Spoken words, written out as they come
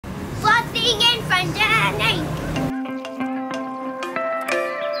on journey.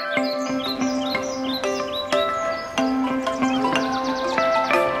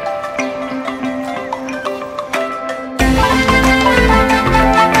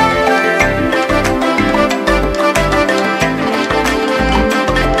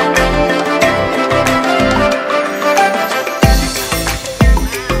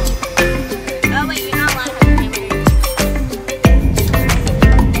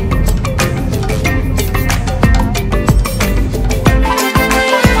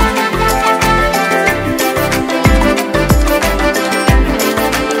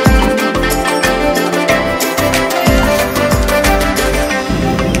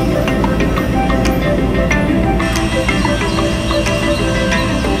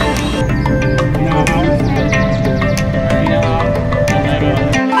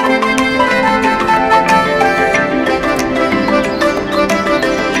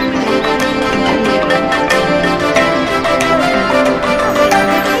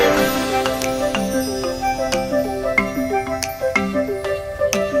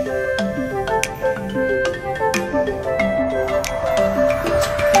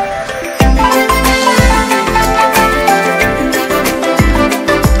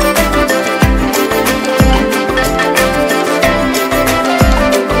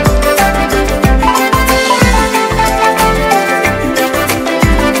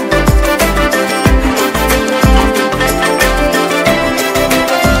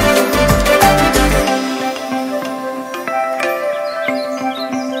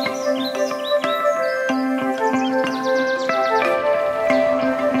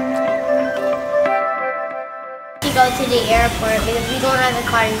 Go to the airport because we don't have a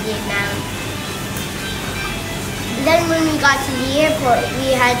car in Vietnam. Then when we got to the airport, we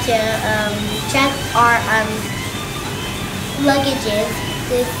had to check our luggages.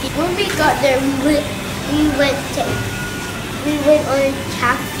 When we got there, we went on a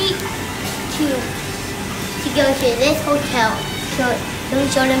taxi to go to this hotel. We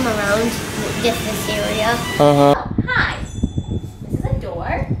showed them around this area. Hi, this is a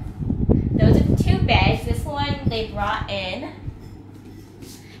door. Those are two beds. This one they brought in.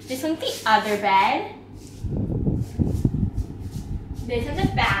 This one's the other bed. This one's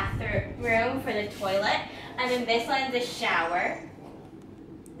a bathroom for the toilet. And then this one's the shower.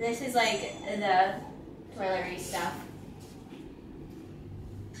 This is like the toiletry stuff.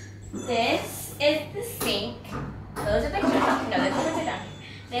 This is the sink. Those are the no, those ones are done.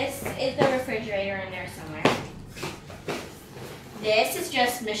 This is the refrigerator in there somewhere. This is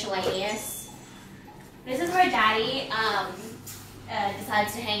just miscellaneous. This is where Daddy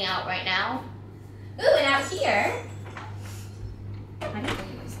decides to hang out right now. Ooh, and out here,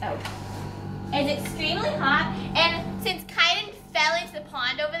 it's extremely hot. And since Kaiden fell into the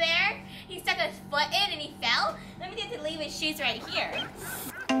pond over there, he stuck his foot in and he fell. Let me get to leave his shoes right here.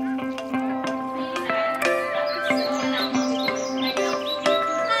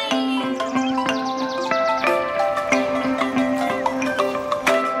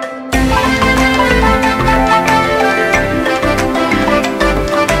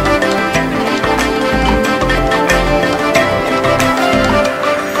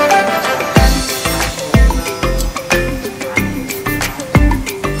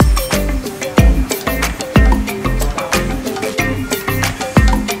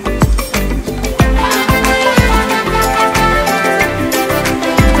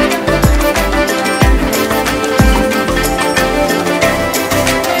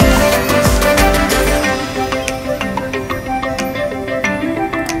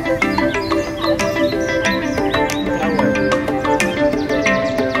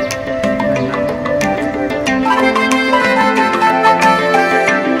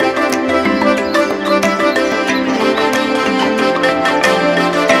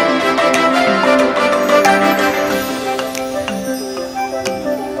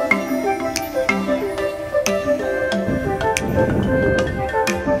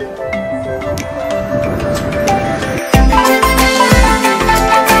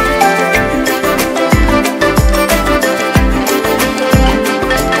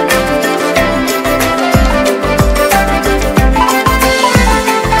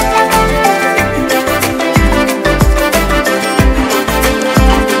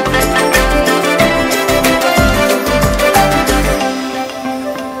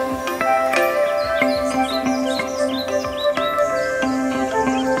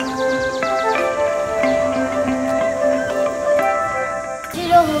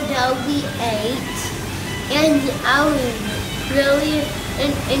 And I was really,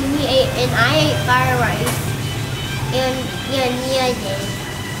 and I ate fried rice, and Nia did.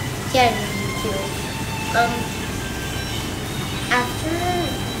 too. After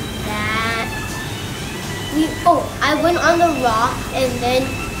that, I went on the rock and then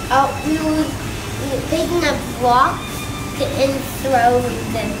we were picking up rocks and throw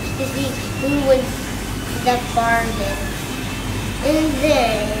them to see who was the farthest. And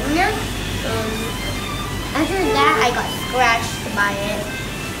then after that, I got scratched by it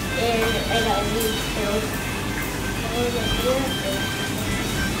and I got a knee too.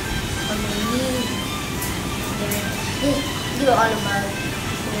 On my knee. Do it on a mug.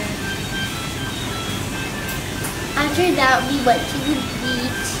 After that, we went to the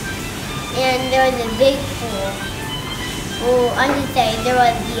beach, and there was a big pool. Oh, on the side, there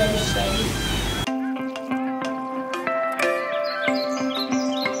was the ocean.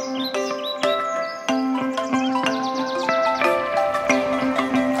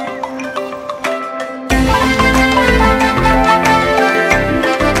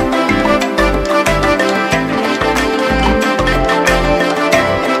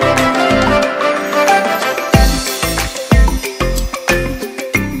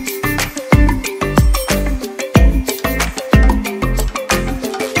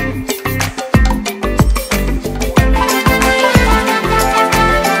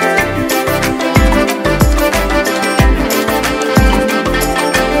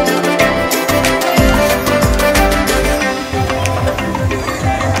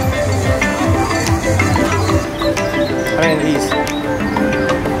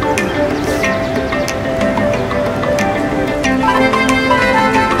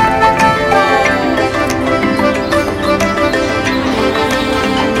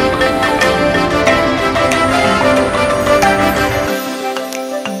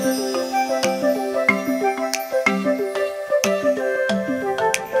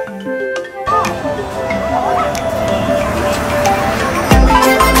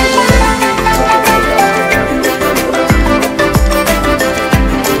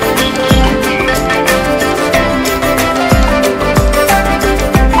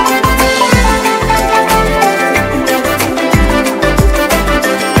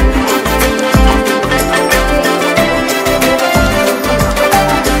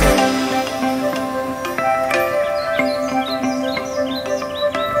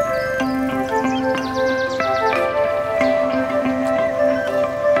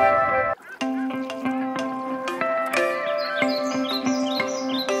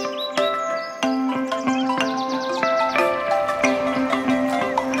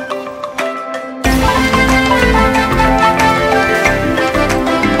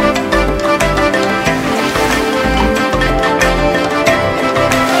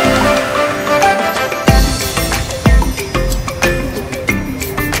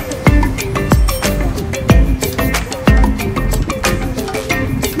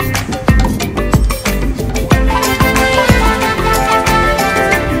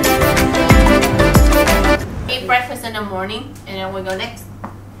 Morning, and then we go next.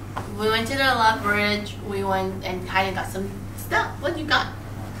 We went to the Love Bridge. We went and kind of got some stuff. What you got?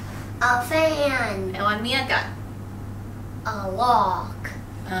 A fan. And what Mia got? A lock.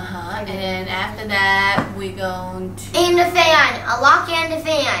 And then after that, we go to... And a fan. A lock and a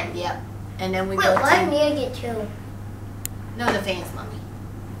fan. Yep. And then we Wait, go to... why did Mia get two? No, the fan's mommy.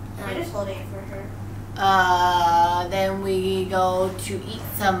 I just holding it for her. Then we go to eat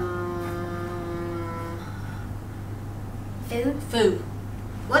some... Food.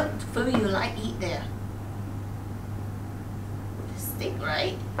 What food you like eat there? The steak,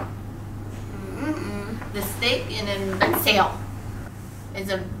 right? The steak and then Banh Xeo.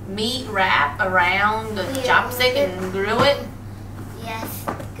 It's a meat wrap around the chopstick and grill it. Yes,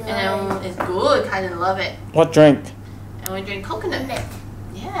 good. And it's good. Kind of love it. What drink? And we drink coconut.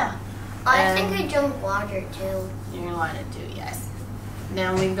 Yeah. I think I drink water too. You want it too, yes.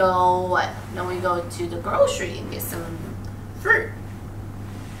 Then we go what? Then we go to the grocery and get some fruit.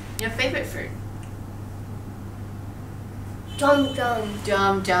 Your favorite fruit? Dum.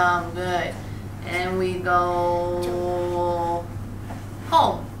 Dum, good. And we go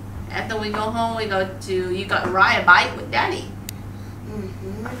home. After we go home, we go to, you got ride a bike with Daddy.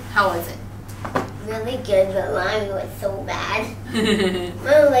 How was it? Really good, but mine was so bad. Mine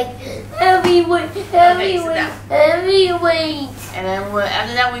was like, heavy weight. And then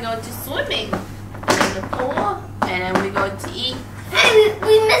after that, we go to swimming in the pool. And then we go to eat. Hey,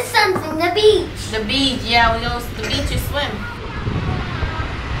 we missed something, the beach. The beach, yeah, we go to the beach to swim.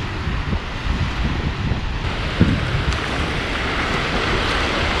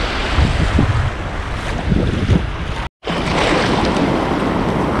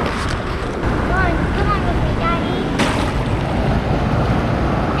 Come on with me, Daddy.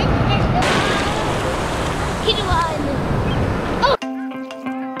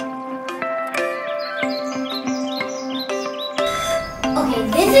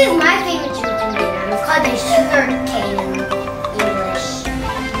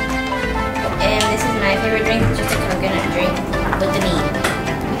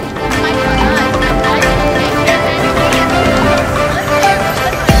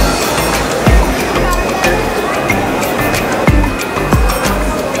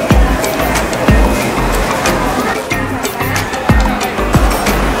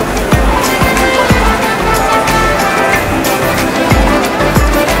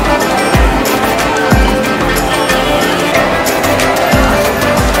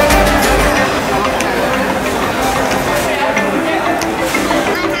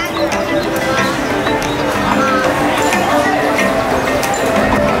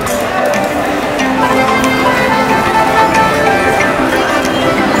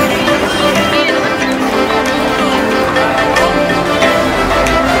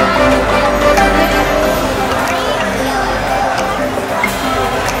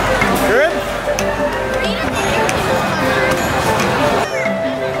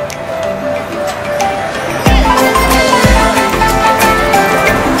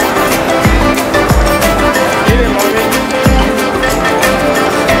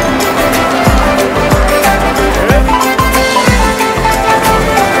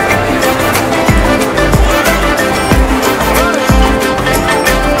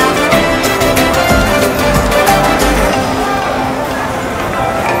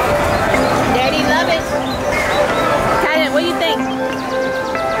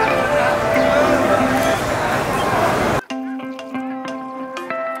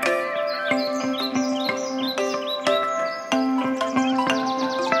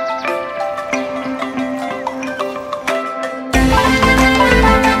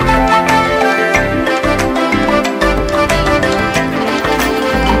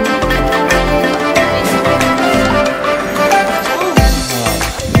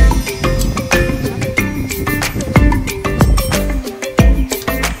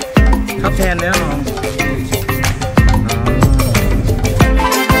 đèn nữa không?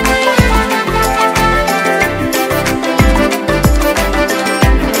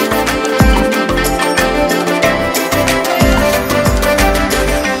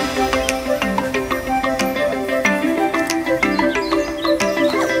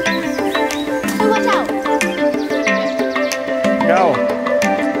 Go.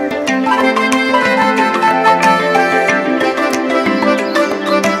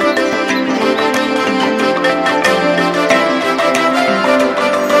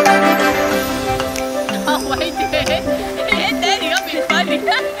 Oh, wait, Daddy, you're being funny.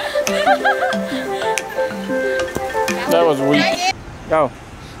 That was weak. Go.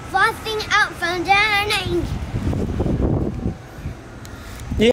 Flossing out from down